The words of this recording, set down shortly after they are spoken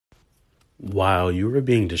while you were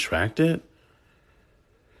being distracted,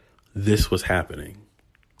 this was happening.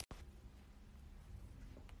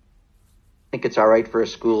 Think it's all right for a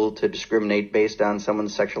school to discriminate based on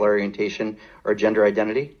someone's sexual orientation or gender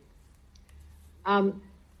identity?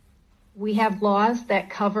 We have laws that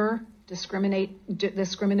cover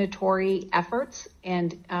discriminatory efforts,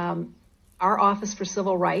 and our Office for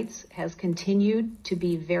Civil Rights has continued to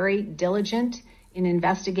be very diligent in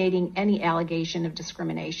investigating any allegation of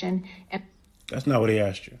discrimination. That's not what he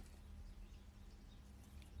asked you.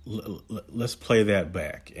 Let's play that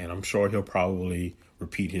back, and I'm sure he'll probably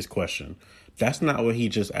repeat his question. That's not what he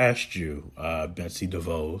just asked you, Betsy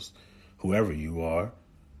DeVos, whoever you are.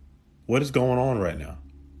 What is going on right now?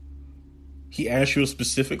 He asked you a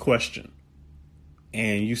specific question,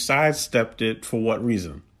 and you sidestepped it for what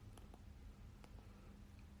reason?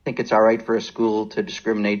 Think it's all right for a school to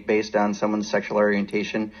discriminate based on someone's sexual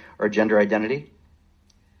orientation or gender identity?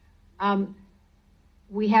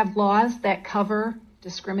 We have laws that cover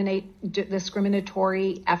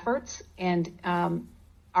discriminatory efforts, and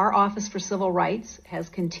our Office for Civil Rights has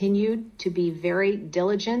continued to be very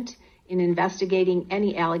diligent in investigating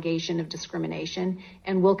any allegation of discrimination,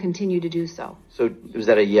 and will continue to do so. So is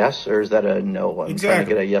that a yes or is that a no? I'm trying to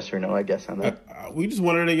get a yes or no, I guess, on that. We just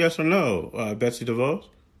wanted a yes or no, Betsy DeVos.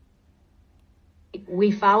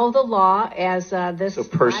 We follow the law as this. So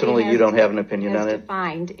personally, you don't have an opinion on it?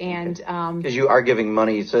 Defined, and because you are giving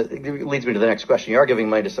money, so it leads me to the next question. You are giving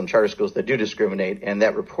money to some charter schools that do discriminate, and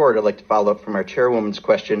that report, I'd like to follow up from our chairwoman's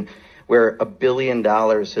question, where $1 billion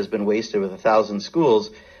has been wasted with 1,000 schools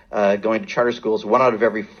going to charter schools. 1 out of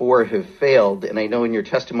every 4 have failed, and I know in your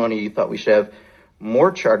testimony you thought we should have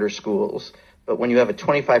more charter schools, but when you have a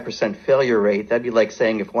 25% failure rate, that'd be like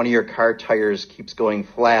saying if one of your car tires keeps going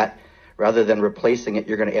flat, rather than replacing it,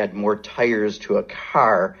 you're going to add more tires to a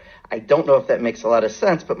car. I don't know if that makes a lot of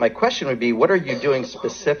sense, but my question would be, what are you doing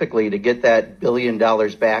specifically to get that $1 billion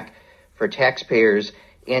back for taxpayers?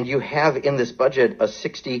 And you have in this budget a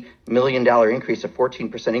 $60 million increase, a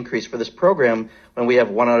 14% increase for this program when we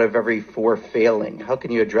have 1 out of every 4 failing. How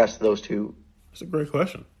can you address those two? That's a great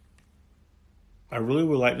question. I really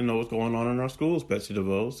would like to know what's going on in our schools, Betsy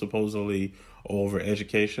DeVos, supposedly over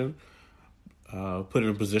education. Put in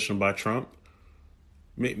a position by Trump.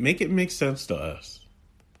 Make it make sense to us.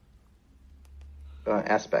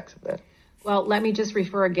 Aspects of that. Well, let me just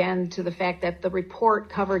refer again to the fact that the report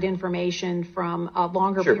covered information from a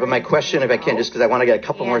longer period. Sure, but my question, if I can, just because I want to get a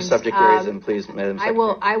couple more subject areas in, please, Madam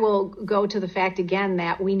Secretary. I will go to the fact again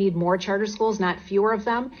that we need more charter schools, not fewer of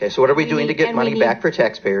them. Okay, so what are we doing to get money back for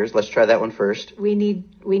taxpayers? Let's try that one first. We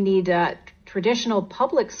need traditional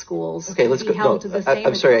public schools. Okay, let's go.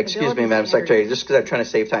 I'm sorry, excuse me, Madam Secretary, just because I'm trying to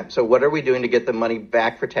save time. So what are we doing to get the money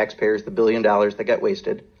back for taxpayers, the $1 billion that got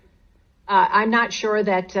wasted? I'm not sure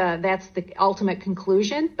that that's the ultimate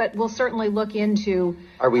conclusion, but we'll certainly look into.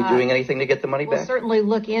 Are we doing anything to get the money back? We'll certainly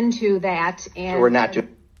look into that. And so we're not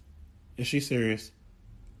doing. Is she serious?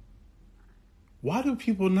 Why do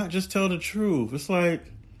people not just tell the truth? It's like,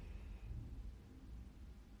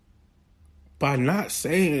 by not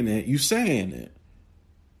saying it, you saying it.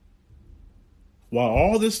 While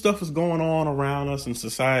all this stuff is going on around us in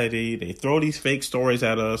society, they throw these fake stories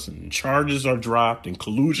at us and charges are dropped and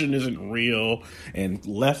collusion isn't real and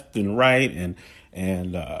left and right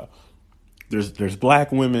and there's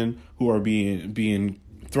black women who are being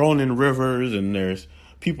thrown in rivers and there's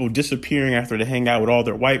people disappearing after they hang out with all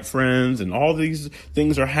their white friends and all these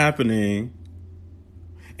things are happening.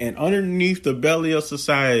 And underneath the belly of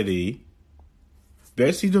society,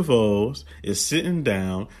 Betsy DeVos is sitting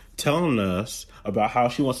down telling us about how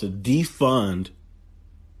she wants to defund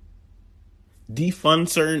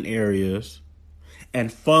certain areas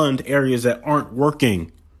and fund areas that aren't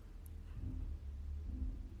working.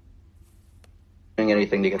 Doing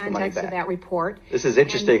anything to get the money back. Context of that report. This is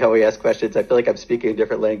interesting how we ask questions. I feel like I'm speaking a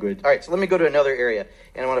different language. All right, so let me go to another area,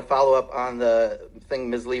 and I want to follow up on the thing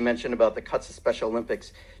Ms. Lee mentioned about the cuts to Special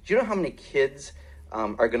Olympics. Do you know how many kids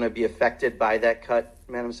are going to be affected by that cut,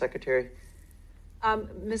 Madam Secretary?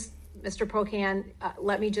 Mr. Pocan,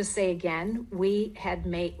 let me just say again, we had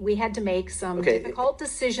to make some difficult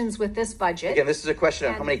decisions with this budget. Again, this is a question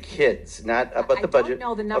of how many kids, not about the budget. I don't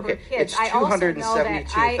know the number of kids. It's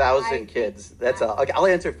 272,000 kids. That's all. Okay, I'll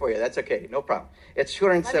answer it for you. That's okay. No problem. It's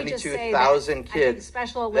 272,000 kids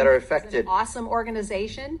that are affected. Is an awesome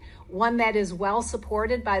organization, one that is well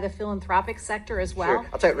supported by the philanthropic sector as well. Sure.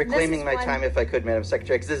 I'll tell you, reclaiming my time if I could, Madam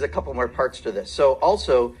Secretary, because there's a couple more parts to this. So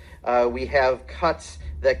also, we have cuts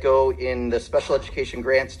that go in the special education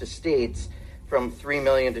grants to states from $3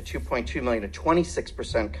 million to $2.2 million, a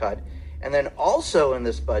 26% cut. And then also in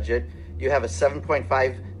this budget, you have a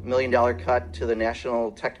 $7.5 million cut to the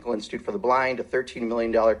National Technical Institute for the Blind, a $13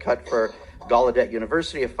 million cut for Gallaudet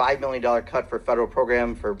University, a $5 million cut for federal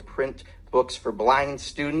program for print books for blind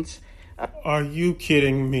students. Are you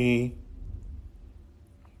kidding me?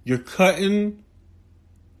 You're cutting,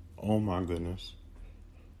 oh my goodness.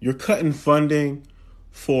 You're cutting funding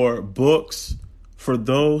for books for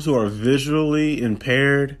those who are visually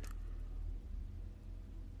impaired.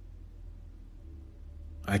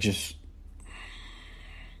 I just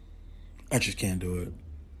can't do it.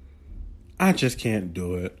 I just can't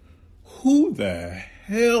do it. Who the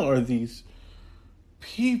hell are these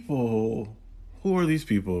people? Who are these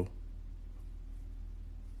people?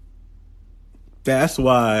 That's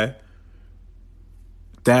why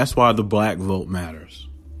the black vote matters.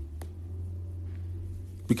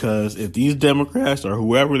 Because if these Democrats or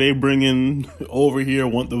whoever they bring in over here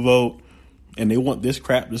want the vote and they want this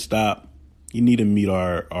crap to stop, you need to meet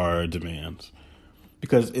our demands.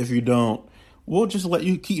 Because if you don't, we'll just let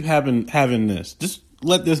you keep having this. Just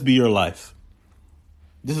let this be your life.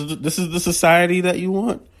 This is the society that you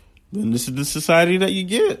want. Then this is the society that you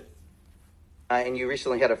get. And you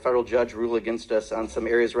recently had a federal judge rule against us on some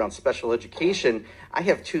areas around special education. I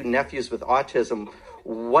have 2 nephews with autism.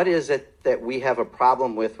 What is it that we have a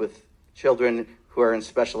problem with children who are in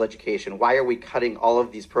special education? Why are we cutting all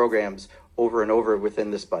of these programs over and over within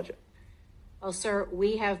this budget? Well, sir,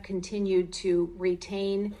 we have continued to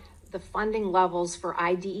retain the funding levels for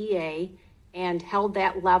IDEA and held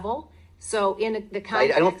that level. So in the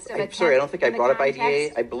context I don't think I brought up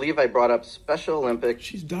IDEA. I believe I brought up Special Olympics.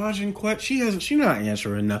 She's dodging questions. She's not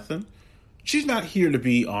answering nothing. She's not here to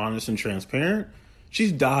be honest and transparent.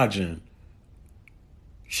 She's dodging.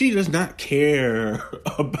 She does not care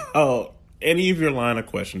about any of your line of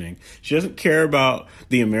questioning. She doesn't care about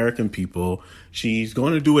the American people. She's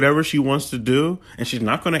going to do whatever she wants to do, and she's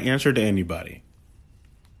not going to answer to anybody.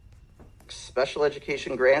 Special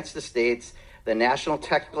education grants to states, the National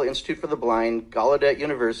Technical Institute for the Blind, Gallaudet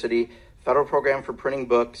University, federal program for printing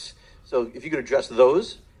books. So if you could address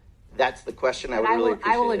those, that's the question I would really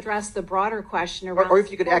appreciate. I will address the broader question around. Or if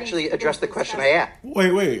you could actually address the question I asked.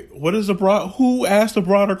 Wait. What is who asked the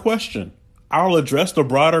broader question? I'll address the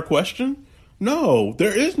broader question? No,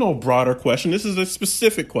 there is no broader question. This is a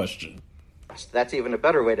specific question. That's even a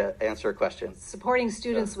better way to answer a question. Supporting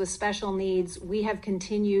students with special needs, we have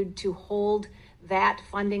continued to hold that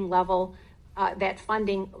funding level, that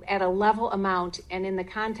funding at a level amount, and in the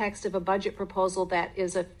context of a budget proposal that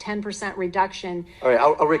is a 10% reduction. All right,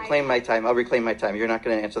 I'll reclaim my time. You're not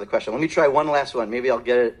going to answer the question. Let me try one last one. Maybe I'll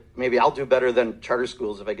get it. Maybe I'll do better than charter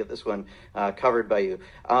schools if I get this one covered by you.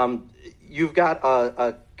 You've got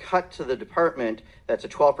a cut to the department that's a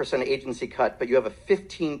 12% agency cut, but you have a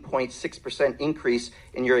 15.6% increase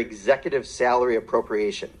in your executive salary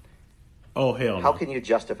appropriation. Oh, hell no. How can you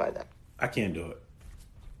justify that? I can't do it.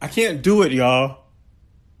 I can't do it, y'all.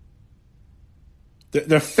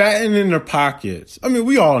 They're fattening their pockets. I mean,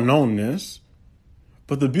 we all know this.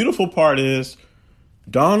 But the beautiful part is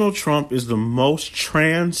Donald Trump is the most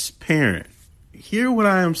transparent. Hear what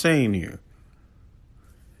I am saying here.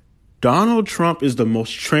 Donald Trump is the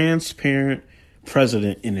most transparent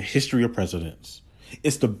president in the history of presidents.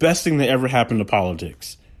 It's the best thing that ever happened to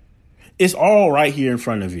politics. It's all right here in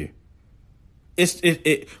front of you.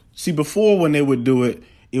 See, before when they would do it,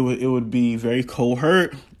 it would be very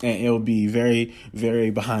cohort and it would be very, very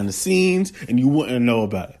behind the scenes and you wouldn't know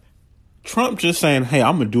about it. Trump just saying, hey,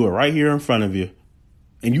 I'm going to do it right here in front of you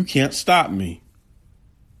and you can't stop me.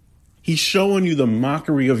 He's showing you the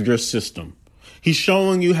mockery of your system. He's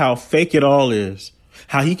showing you how fake it all is,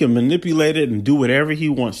 how he can manipulate it and do whatever he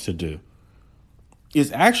wants to do.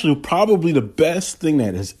 It's actually probably the best thing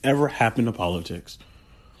that has ever happened to politics.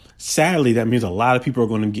 Sadly, that means a lot of people are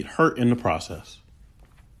going to get hurt in the process.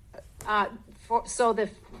 So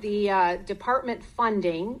the department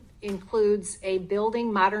funding includes a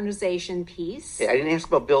building modernization piece. Yeah, I didn't ask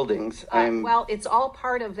about buildings. Well, it's all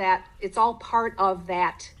part of that. It's all part of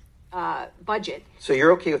that budget. So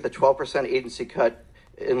you're okay with the 12% agency cut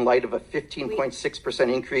in light of a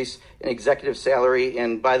 15.6% increase in executive salary?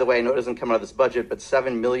 And by the way, I know it doesn't come out of this budget, but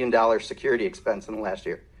 $7 million security expense in the last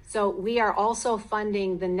year. So we are also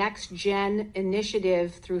funding the Next Gen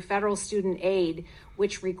initiative through federal student aid,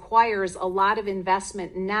 which requires a lot of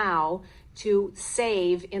investment now to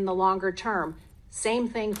save in the longer term. Same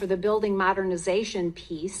thing for the building modernization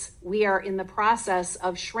piece. We are in the process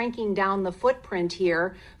of shrinking down the footprint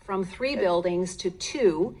here from 3 buildings to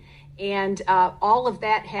 2. And all of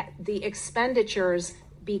that, the expenditures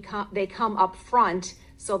come up front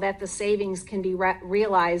so that the savings can be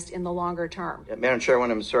realized in the longer term. Madam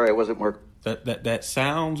Chairwoman, I'm sorry I wasn't more That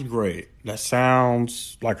sounds great. That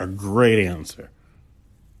sounds like a great answer.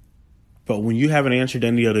 But when you haven't answered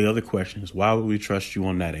any of the other questions, why would we trust you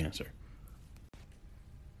on that answer?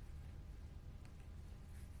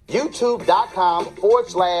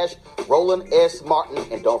 YouTube.com/Roland S. Martin.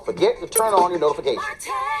 And don't forget to turn on your notifications.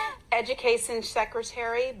 Education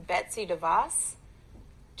Secretary Betsy DeVos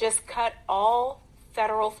just cut all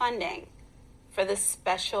federal funding for the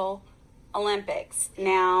Special Olympics.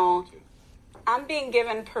 Now, I'm being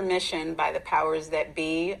given permission by the powers that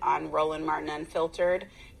be on Roland Martin Unfiltered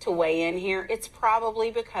to weigh in here. It's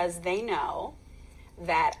probably because they know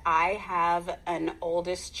that I have an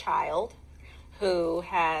oldest child who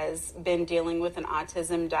has been dealing with an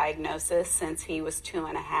autism diagnosis since he was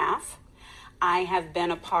 2.5. I have been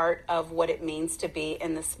a part of what it means to be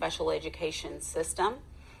in the special education system.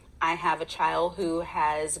 I have a child who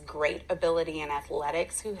has great ability in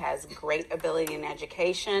athletics, who has great ability in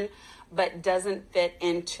education, but doesn't fit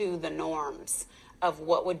into the norms of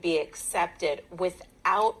what would be accepted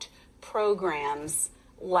without programs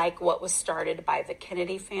like what was started by the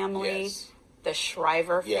Kennedy family, Yes. the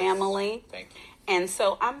Shriver Yes. family. Thank you. And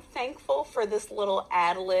so I'm thankful for this little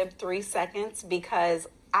ad lib 3 seconds because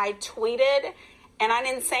I tweeted and I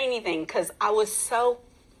didn't say anything because I was so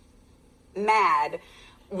mad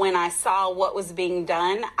when I saw what was being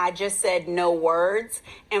done. I just said no words.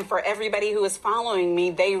 And for everybody who is following me,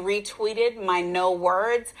 they retweeted my no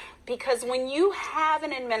words because when you have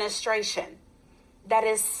an administration that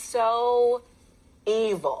is so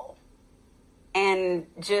evil and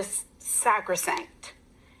just sacrosanct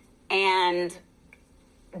and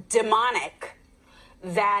demonic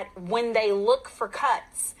that when they look for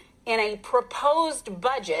cuts in a proposed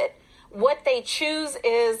budget, what they choose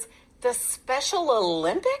is the Special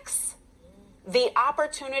Olympics, the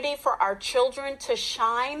opportunity for our children to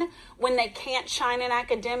shine when they can't shine in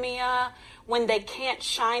academia, when they can't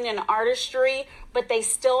shine in artistry, but they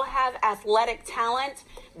still have athletic talent.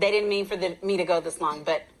 They didn't mean for me to go this long,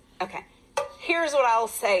 but okay. Here's what I'll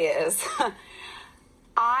say is,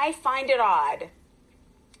 I find it odd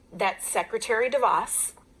that Secretary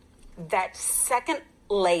DeVos, that Second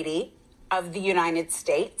Lady of the United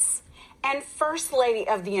States, and First Lady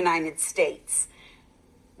of the United States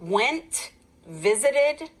went,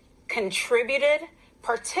 visited, contributed,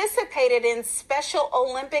 participated in Special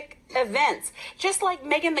Olympic events. Just like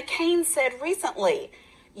Meghan McCain said recently,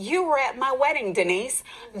 you were at my wedding, Denise.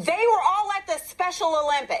 They were all at the Special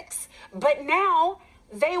Olympics, but now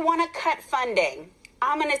they want to cut funding.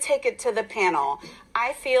 I'm going to take it to the panel.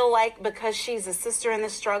 I feel like because she's a sister in the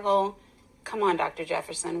struggle, come on, Dr.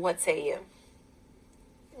 Jefferson, what say you?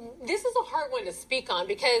 This is a hard one to speak on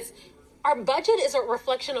because our budget is a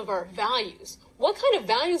reflection of our values. What kind of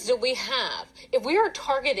values do we have if we are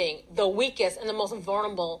targeting the weakest and the most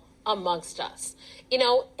vulnerable amongst us? You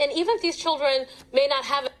know, and even if these children may not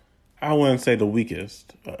have... I wouldn't say the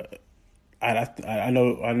weakest. I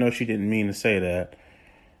know she didn't mean to say that,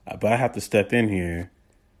 but I have to step in here.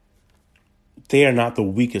 They are not the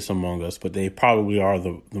weakest among us, but they probably are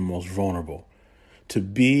the most vulnerable. To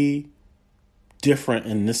be different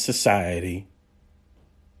in this society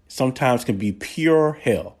sometimes can be pure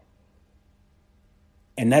hell.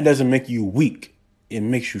 And that doesn't make you weak. It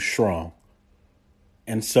makes you strong.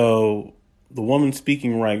 And so the woman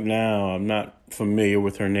speaking right now, I'm not familiar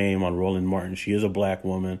with her name on Roland Martin. She is a black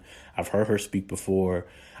woman. I've heard her speak before.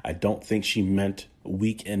 I don't think she meant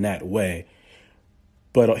weak in that way.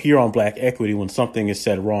 But here on Black Equity, when something is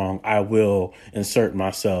said wrong, I will insert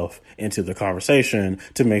myself into the conversation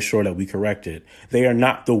to make sure that we correct it. They are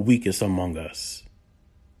not the weakest among us.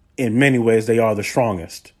 In many ways, they are the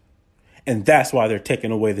strongest. And that's why they're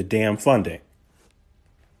taking away the damn funding.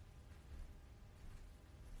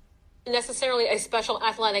 Necessarily a special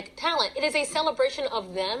athletic talent. It is a celebration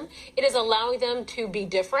of them. It is allowing them to be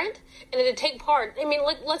different and to take part. I mean,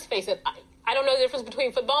 let's face it. I don't know the difference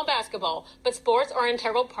between football and basketball, but sports are an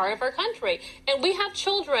integral part of our country. And we have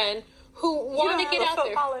children who want to get out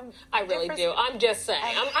there. I really do. I'm just saying.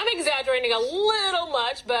 I'm exaggerating a little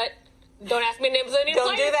much, but don't ask me names of any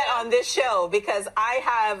Don't players. do that on this show because I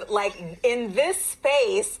have, like, in this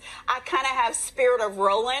space, I kind of have Spirit of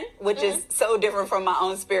Roland, which is so different from my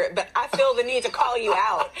own spirit, but I feel the need to call you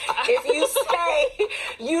out. If you say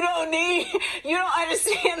you don't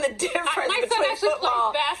understand the difference between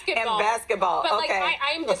football and basketball. But, okay. like,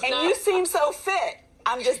 I am just and not... you seem so fit.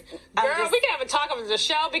 Girl, we can have a talk of the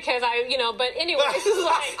show because but anyway, this is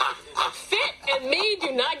like fit and me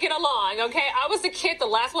do not get along, okay? I was the kid, the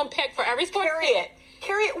last one picked for every sport. Period.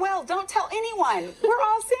 Carry it well. Don't tell anyone. We're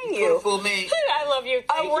all seeing you. Fool me. I love you.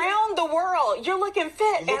 Thank you. Around the world, you're looking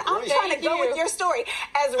fit, and I'm trying to go with your story.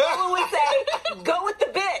 As Roland would say, go with the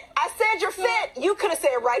bit. I said you're fit. You could have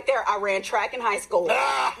said right there, I ran track in high school.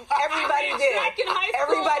 Everybody did. Track in high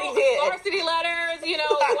school, Everybody did. varsity letters,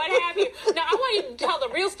 what have you. Now, I want you to tell the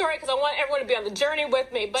real story because I want everyone to be on the journey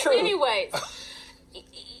with me. But True. anyways,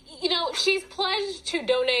 she's pledged to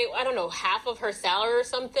donate, I don't know, half of her salary or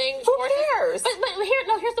something. Who cares? But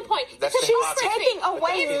here's the point. That's It's She's hypocrisy. taking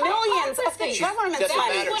away It's millions of the hypocrisy. government's Doesn't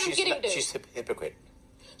money. matter. What I'm getting to. She's a hypocrite.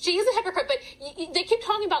 She is a hypocrite, but they keep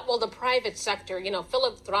talking about, the private sector,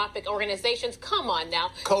 philanthropic organizations. Come on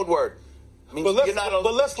now. Code word. Means But let's- you're not,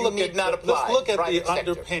 but let's you look need at- not let's apply. look at the Private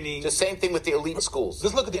sector. underpinning- The same thing with the elite schools.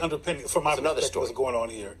 Let's look at the underpinning from my That's another perspective. story. What's going on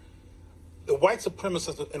here? The white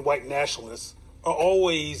supremacists and white nationalists are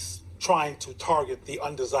always trying to target the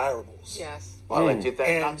undesirables. Yes. Well, I did that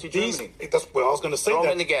And Nazi these, Germany. that's well, I was going to say Throw 'em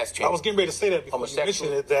that. in the gas I chamber. was getting ready to say that before you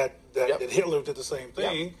Homosexual. mentioned it, that Yep. Hitler did the same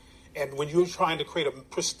thing. And when you're trying to create a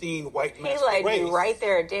pristine white He master led race, you right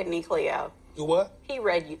there, didn't he, Cleo? do what? He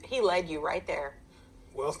led you right there.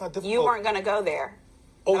 Well, it's not difficult. You weren't going to go there.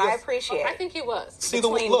 Oh, But I yes. appreciate I it. think he was. See the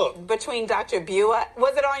look. Between Dr. Bua,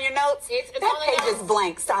 was it on your notes? It's that on the page notes. is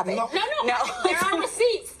blank. Stop it. No. No. There are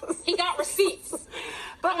receipts. He got receipts.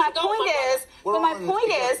 But my Don't point look is, We're but my on point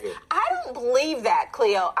together is, here. I don't believe that,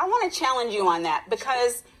 Cleo. I want to challenge you on that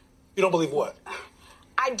because You don't believe what?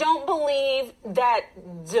 I don't believe that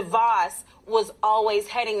DeVos was always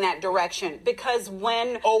heading that direction because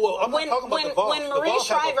when Oh, well, I'm not talking about DeVos. when Marie DeVos has a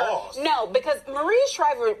Shriver boss. no, because Marie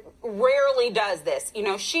Shriver rarely does this.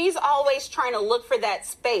 She's always trying to look for that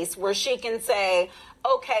space where she can say,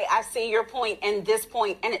 okay, I see your point and this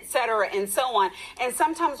point and et cetera and so on. And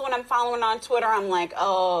sometimes when I'm following on Twitter, I'm like,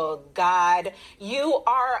 oh God, you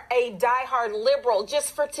are a diehard liberal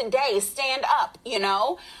just for today. Stand up,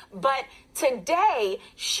 But today,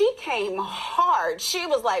 she came hard. She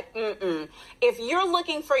was like, if you're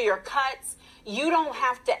looking for your cuts, you don't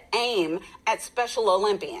have to aim at Special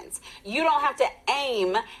Olympians. You don't have to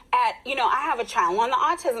aim at, I have a child on the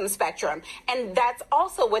autism spectrum, and that's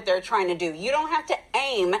also what they're trying to do. You don't have to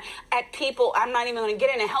aim at people. I'm not even going to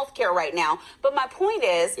get into healthcare right now. But my point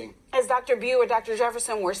is, as Dr. Bew or Dr.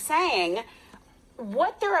 Jefferson were saying,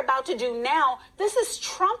 what they're about to do now, this is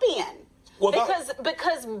Trumpian. Well,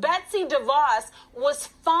 Because Betsy DeVos was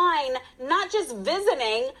fine, not just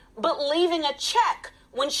visiting, but leaving a check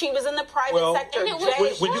when she was in the private sector. and it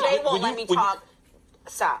was- Jay won't let me talk.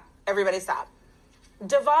 Stop. Everybody stop.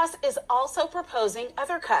 DeVos is also proposing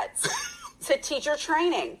other cuts to teacher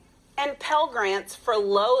training and Pell Grants for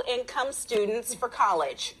low-income students for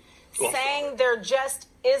college, saying there just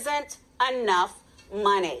isn't enough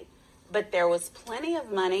money. But there was plenty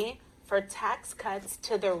of money for tax cuts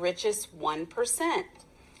to the richest 1%.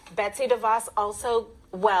 Betsy DeVos also,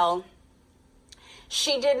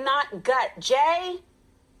 she did not gut. Jay,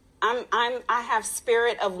 I have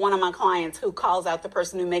spirit of one of my clients who calls out the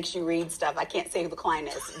person who makes you read stuff. I can't say who the client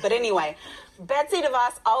is. But anyway, Betsy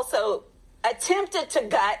DeVos also attempted to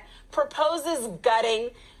proposes gutting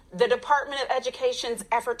the Department of Education's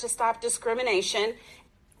effort to stop discrimination.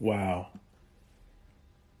 Wow.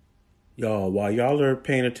 Y'all, while y'all are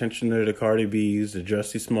paying attention to the Cardi B's, the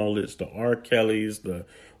Jussie Smollett's, the R. Kelly's, the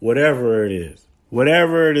whatever it is,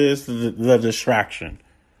 the distraction,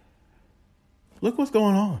 look what's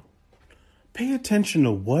going on. Pay attention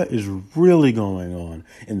to what is really going on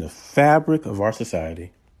in the fabric of our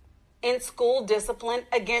society. In school discipline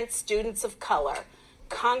against students of color.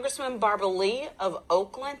 Congressman Barbara Lee of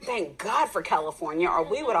Oakland, thank God for California, or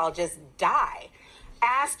we would all just die,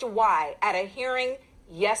 asked why at a hearing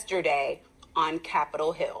yesterday on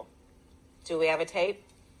Capitol Hill. Do we have a tape?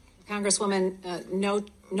 Congresswoman,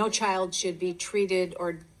 no child should be treated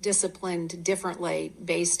or disciplined differently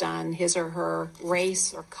based on his or her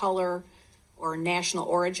race or color or national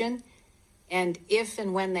origin. And if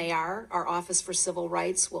and when they are, our Office for Civil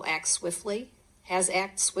Rights will act swiftly,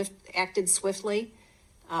 acted swiftly.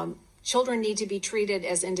 Children need to be treated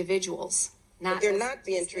as individuals. But they're not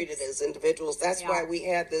being treated as individuals. That's why we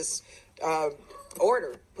had this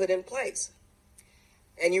order put in place.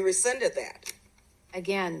 And you rescinded that.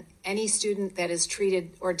 Again, any student that is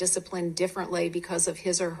treated or disciplined differently because of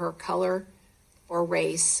his or her color or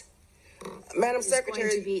race, Madam going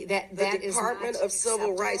Secretary, to be- that the is Department not of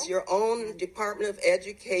Civil Rights, acceptable. your own Department of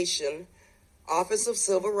Education, Office of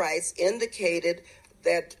Civil Rights, indicated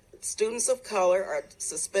that students of color are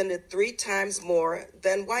suspended 3 times more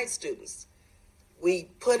than white students. We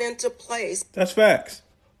put into place. That's facts.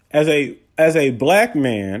 As a black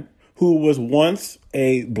man who was once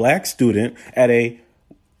a black student at a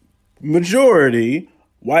majority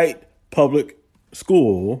white public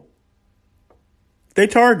school, they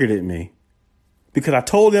targeted me because I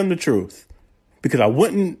told them the truth, because I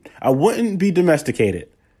wouldn't be domesticated.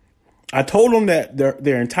 I told them that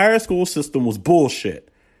their entire school system was bullshit.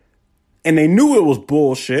 And they knew it was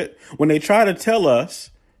bullshit when they tried to tell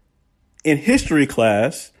us in history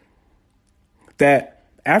class that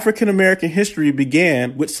African American history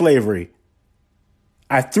began with slavery.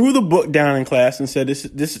 I threw the book down in class and said,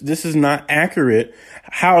 this is not accurate.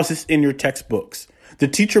 How is this in your textbooks? The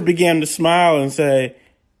teacher began to smile and say,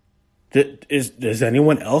 does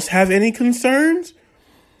anyone else have any concerns?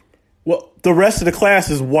 Well, the rest of the class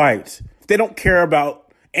is white. They don't care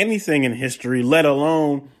about anything in history, let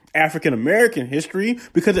alone African American history,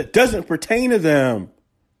 because it doesn't pertain to them.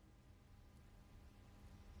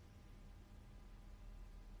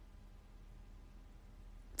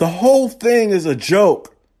 The whole thing is a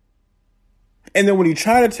joke. And then when you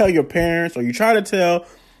try to tell your parents or you try to tell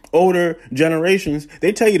older generations,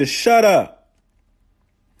 they tell you to shut up.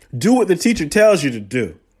 Do what the teacher tells you to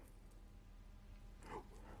do.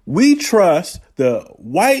 We trust the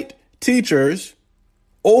white teachers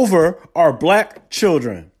over our black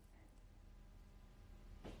children.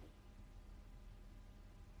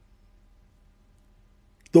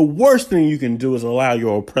 The worst thing you can do is allow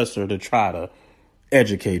your oppressor to try to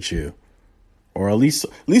educate you, or at least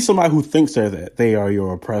somebody who thinks that they are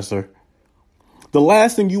your oppressor. The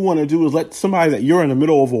last thing you want to do is let somebody that you're in the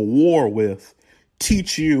middle of a war with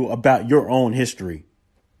teach you about your own history.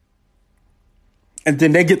 And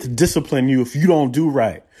then they get to discipline you if you don't do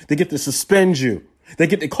right. They get to suspend you. They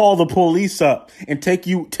get to call the police up and take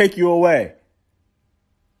you away.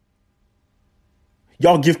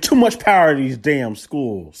 Y'all give too much power to these damn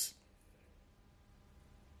schools.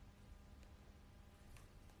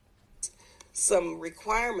 Some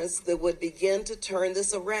requirements that would begin to turn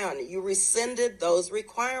this around. You rescinded those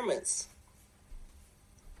requirements.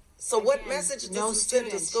 So what message does it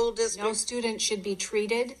send to school districts? No student should be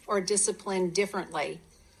treated or disciplined differently.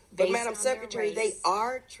 But Madam Secretary, they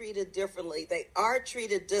are treated differently. They are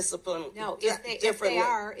treated differently. No, if they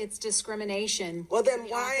are, it's discrimination. Well, then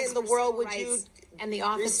why in the world would you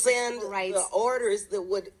rescind the orders that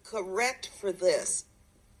would correct for this?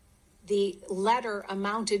 The letter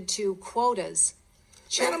amounted to quotas.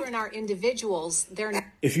 Children are individuals.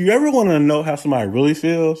 If you ever want to know how somebody really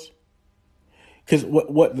feels, because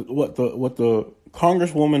what the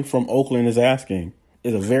Congresswoman from Oakland is asking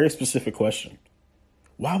is a very specific question.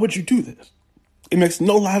 Why would you do this? It makes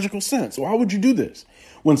no logical sense. Why would you do this?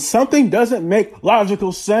 When something doesn't make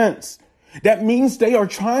logical sense, that means they are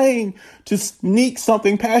trying to sneak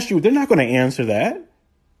something past you. They're not going to answer that.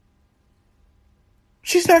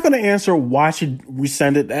 She's not going to answer why she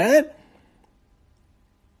rescinded that.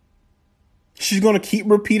 She's going to keep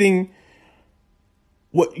repeating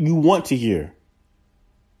what you want to hear,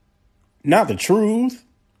 not the truth.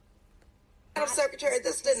 Madam Secretary,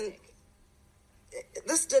 this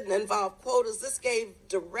didn't involve quotas. This gave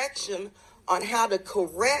direction on how to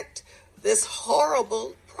correct this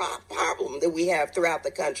horrible problem that we have throughout the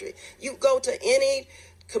country. You go to any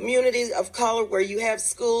community of color where you have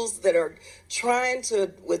schools that are trying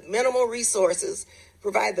to, with minimal resources,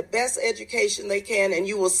 provide the best education they can, and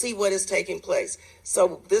you will see what is taking place.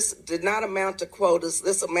 So this did not amount to quotas.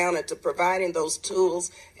 This amounted to providing those tools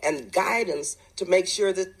and guidance to make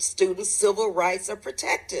sure that students' civil rights are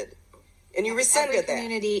protected. And you rescinded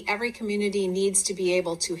that. Every community needs to be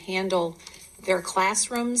able to handle their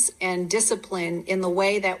classrooms and discipline in the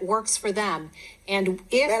way that works for them. And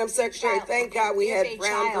if Madam Secretary, thank God we had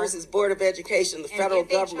Brown versus Board of Education. The federal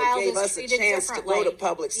government gave us a chance to go to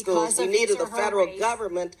public schools. We needed the federal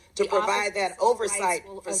government to provide that oversight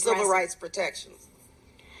for civil rights protections.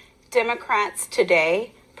 Democrats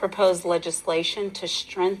today proposed legislation to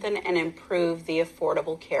strengthen and improve the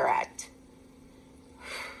Affordable Care Act.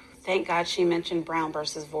 Thank God she mentioned Brown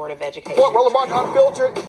versus Board of Education. Fort Willowbrook Unfiltered